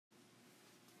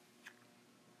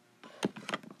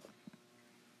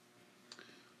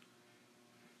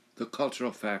The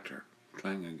cultural factor,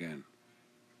 trying again.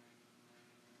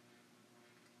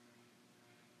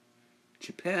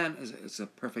 Japan is a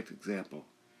perfect example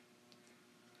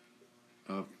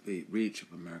of the reach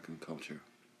of American culture.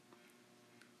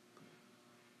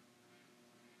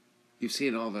 You've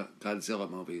seen all the Godzilla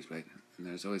movies, right? And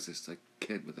there's always this like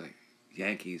kid with a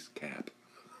Yankees cap.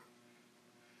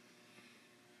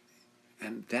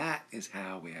 And that is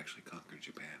how we actually conquered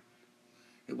Japan.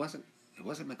 It wasn't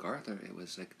MacArthur. It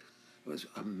was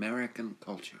American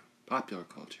culture, popular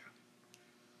culture,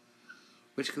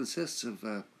 which consists of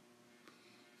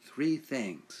three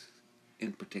things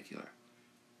in particular.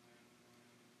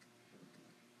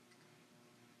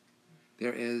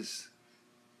 There is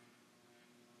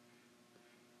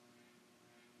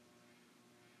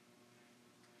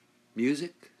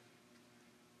music,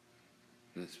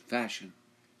 there's fashion,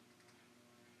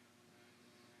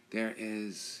 there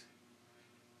is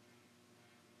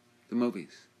the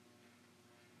movies,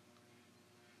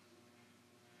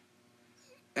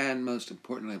 and most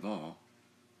importantly of all,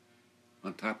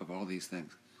 on top of all these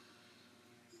things,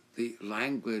 the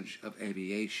language of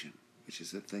aviation, which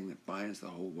is the thing that binds the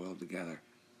whole world together.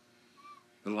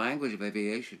 The language of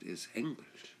aviation is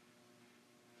English.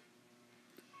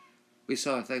 We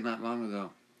saw a thing not long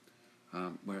ago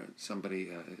where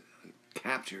somebody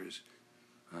captures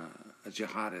a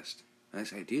jihadist. And I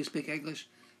say, "Do you speak English?"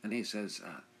 And he says,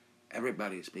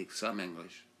 "Everybody speaks some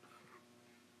English."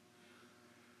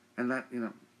 And that,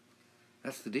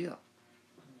 that's the deal.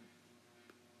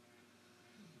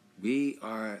 We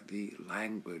are the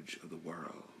language of the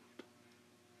world.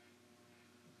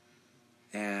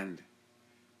 And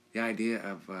the idea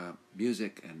of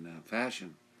music and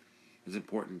fashion is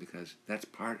important because that's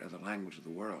part of the language of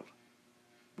the world,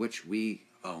 which we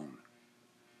own.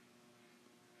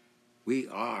 We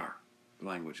are the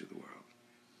language of the world.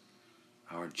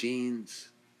 Our jeans,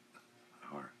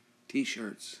 our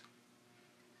t-shirts.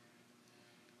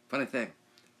 Funny thing,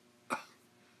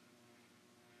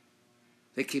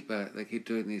 they keep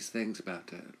doing these things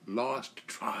about lost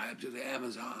tribes of the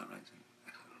Amazon, right?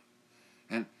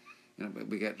 And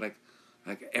we get like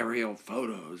aerial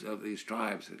photos of these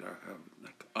tribes that are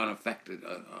like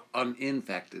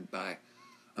uninfected by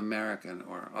American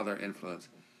or other influence,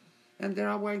 and they're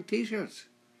all wearing t-shirts.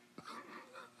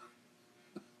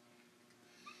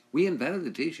 We invented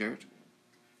the t-shirt,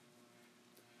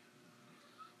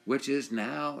 which is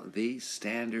now the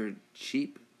standard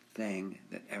cheap thing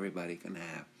that everybody can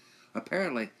have.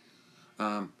 Apparently,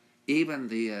 even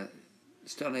the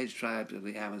Stone Age tribes of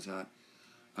the Amazon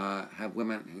have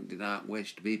women who do not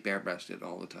wish to be bare-breasted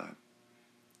all the time.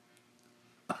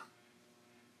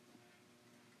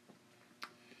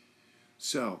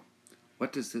 So,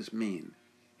 what does this mean?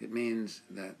 It means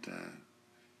that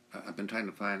I've been trying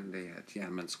to find the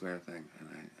Tiananmen Square thing, and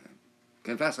I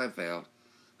confess I failed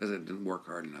because it didn't work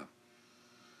hard enough.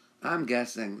 I'm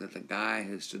guessing that the guy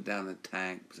who stood down the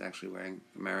tank was actually wearing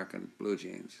American blue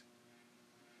jeans.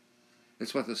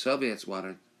 It's what the Soviets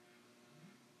wanted.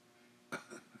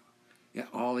 Yeah,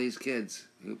 all these kids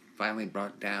who finally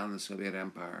brought down the Soviet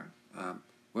Empire,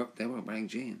 they were wearing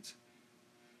jeans.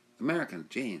 American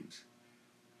jeans.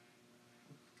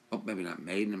 Oh, maybe not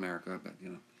made in America, but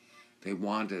they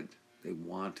wanted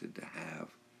to have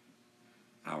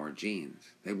our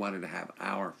jeans. They wanted to have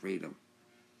our freedom.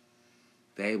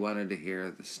 They wanted to hear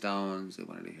the Stones. They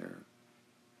wanted to hear,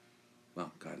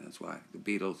 well, God knows why, the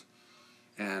Beatles,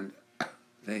 and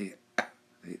they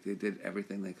did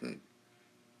everything they could.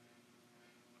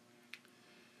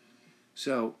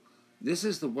 So this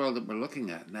is the world that we're looking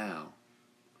at now,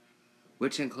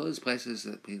 which includes places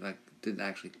that we didn't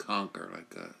actually conquer,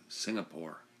 like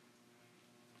Singapore.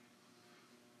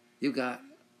 You got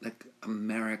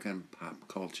American pop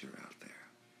culture out there,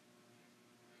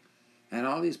 and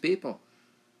all these people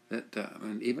that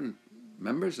even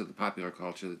members of the popular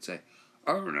culture that say,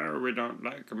 "Oh no, we don't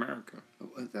like America."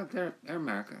 They're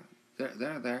America.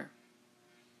 They're there.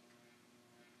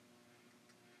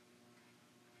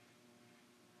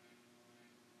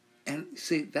 And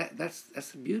see, that's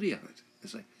the beauty of it.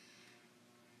 It's like,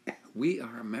 we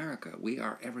are America. We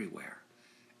are everywhere.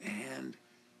 And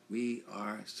we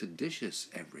are seditious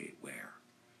everywhere.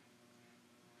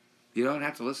 You don't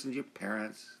have to listen to your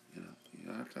parents. You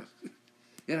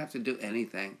don't have to do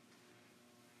anything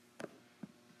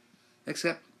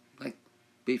except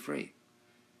be free.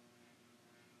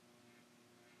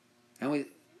 And we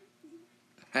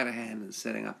had a hand in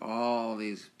setting up all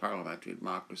these parliamentary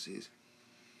democracies.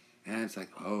 And it's like,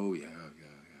 oh, yeah.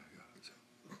 So,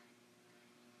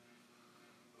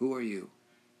 who are you?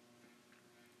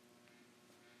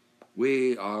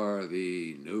 We are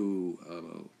the new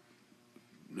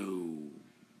new,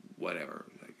 whatever,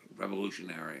 like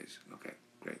revolutionaries. Okay,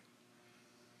 great.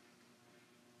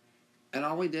 And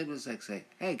all we did was like say,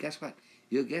 hey, guess what?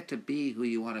 You get to be who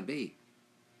you want to be.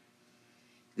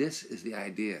 This is the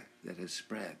idea that has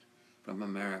spread from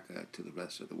America to the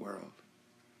rest of the world.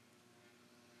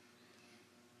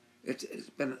 It's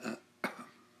been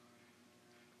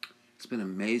it's been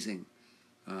amazing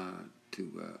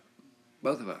to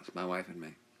both of us, my wife and me,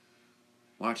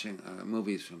 watching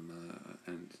movies from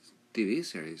and TV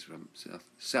series from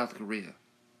South Korea.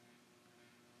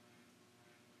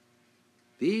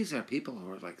 These are people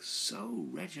who are like so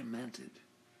regimented,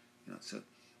 so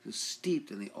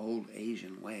steeped in the old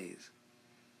Asian ways,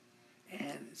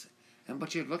 and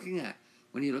what you're looking at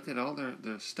when you look at all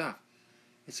their stuff,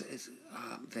 it's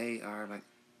they are like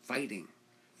fighting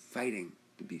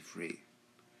to be free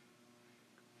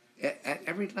at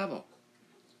every level,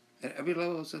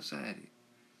 of society.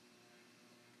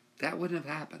 That wouldn't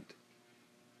have happened.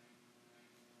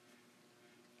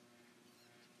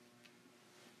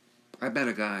 I met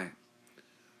a guy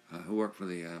who worked for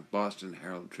the Boston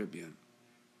Herald Tribune,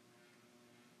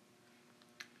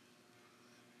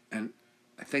 and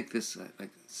I think this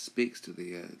speaks to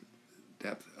the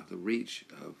depth of the reach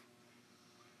of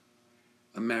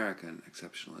American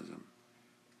exceptionalism,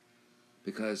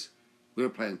 because we were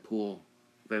playing pool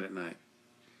late at night,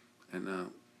 and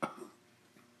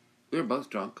we were both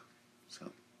drunk,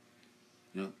 so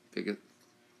figure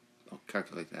I'll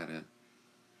calculate that in.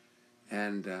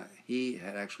 And he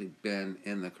had actually been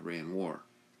in the Korean War,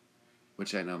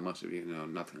 which I know most of you know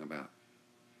nothing about.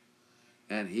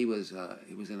 And he was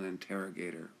an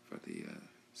interrogator for the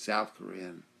South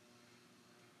Korean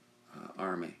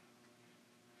army.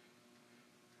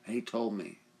 And he told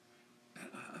me,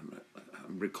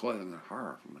 I'm recoiling in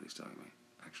horror from what he's telling me,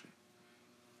 actually.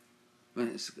 I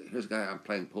mean, here's a guy I'm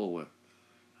playing pool with,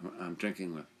 I'm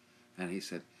drinking with, and he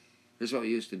said, here's what we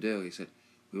used to do. He said,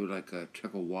 we would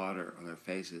trickle water on their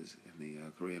faces in the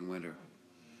Korean winter,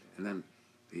 and then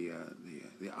the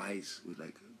ice would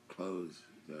close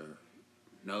their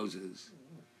noses,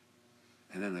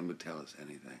 and then they would tell us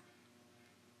anything.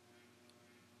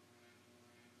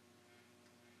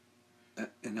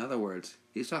 In other words,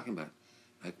 he's talking about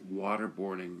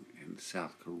waterboarding in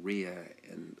South Korea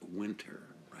in winter,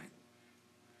 right?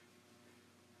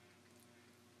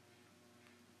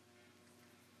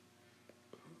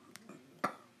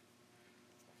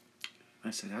 I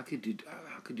said, how could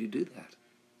you do that?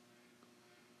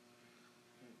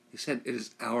 He said, it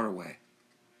is our way.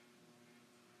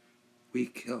 We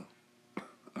kill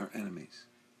our enemies.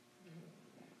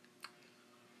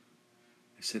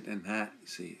 I said, and that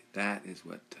is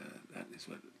what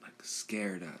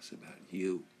scared us about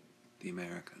you, the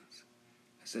Americans.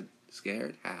 I said,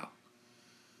 scared? How?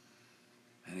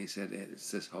 And he said, it's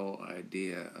this whole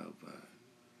idea of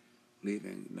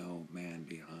leaving no man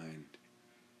behind.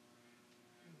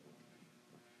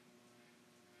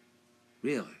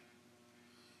 Really?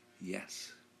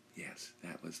 Yes,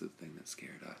 that was the thing that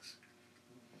scared us.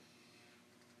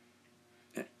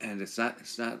 And it's not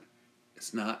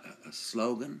a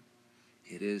slogan.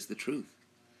 It is the truth.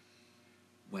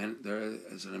 When there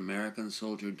is an American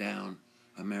soldier down,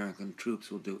 American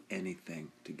troops will do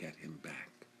anything to get him back.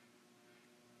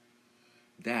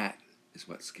 That is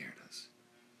what scared us.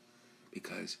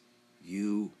 Because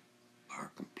you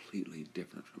are completely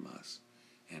different from us,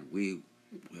 and we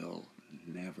will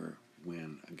never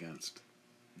win against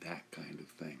that kind of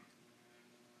thing.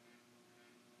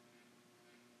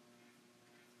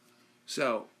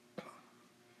 So,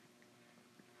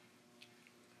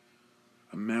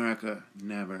 America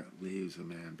never leaves a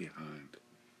man behind.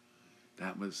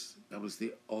 That was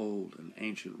the old and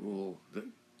ancient rule that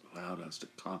allowed us to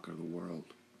conquer the world.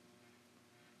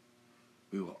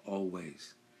 We will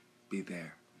always be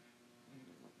there.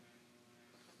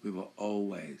 We will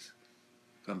always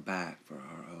come back for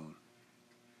our own.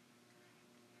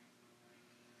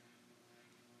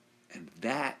 And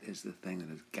that is the thing that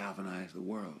has galvanized the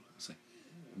world. It's like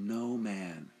no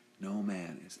man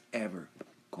is ever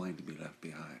going to be left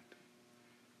behind.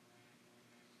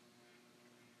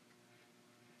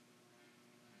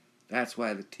 That's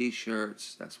why the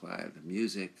T-shirts, that's why the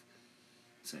music,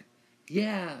 it's like,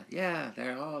 yeah,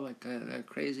 they're all they're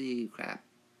crazy crap,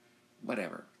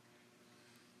 whatever.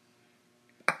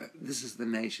 This is the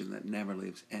nation that never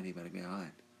leaves anybody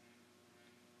behind.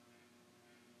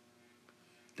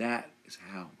 That is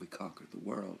how we conquered the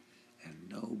world, and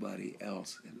nobody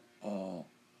else in all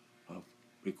of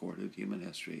recorded human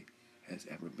history has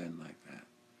ever been like that.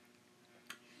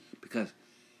 Because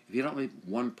if you don't leave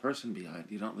one person behind,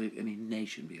 you don't leave any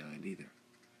nation behind either.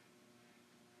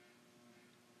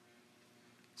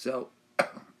 So,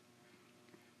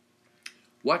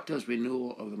 what does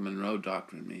renewal of the Monroe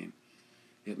Doctrine mean?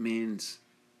 It means,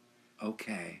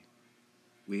 okay,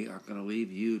 we are going to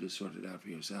leave you to sort it out for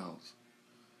yourselves.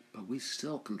 But we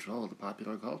still control the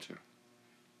popular culture.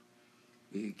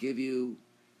 We give you,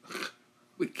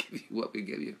 we give you what we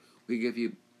give you. We give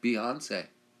you Beyonce.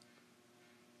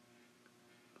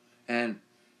 And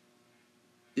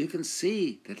you can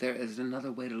see that there is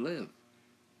another way to live.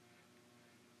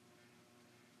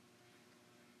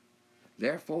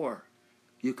 Therefore,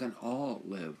 you can all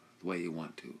live the way you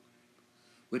want to.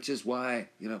 Which is why,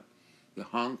 the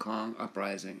Hong Kong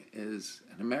uprising is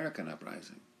an American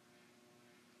uprising.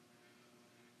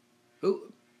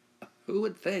 Who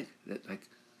would think that,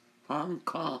 Hong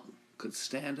Kong could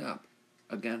stand up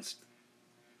against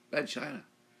Red China?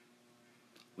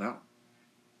 Well,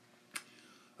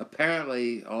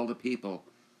 apparently all the people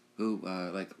who,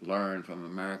 learn from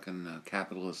American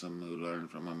capitalism, who learn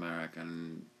from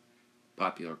American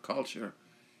popular culture,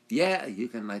 yeah, you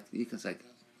can say,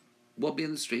 we'll be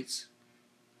in the streets.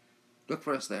 Look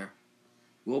for us there.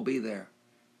 We'll be there.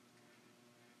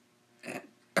 And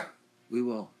we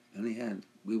will, in the end,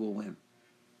 we will win.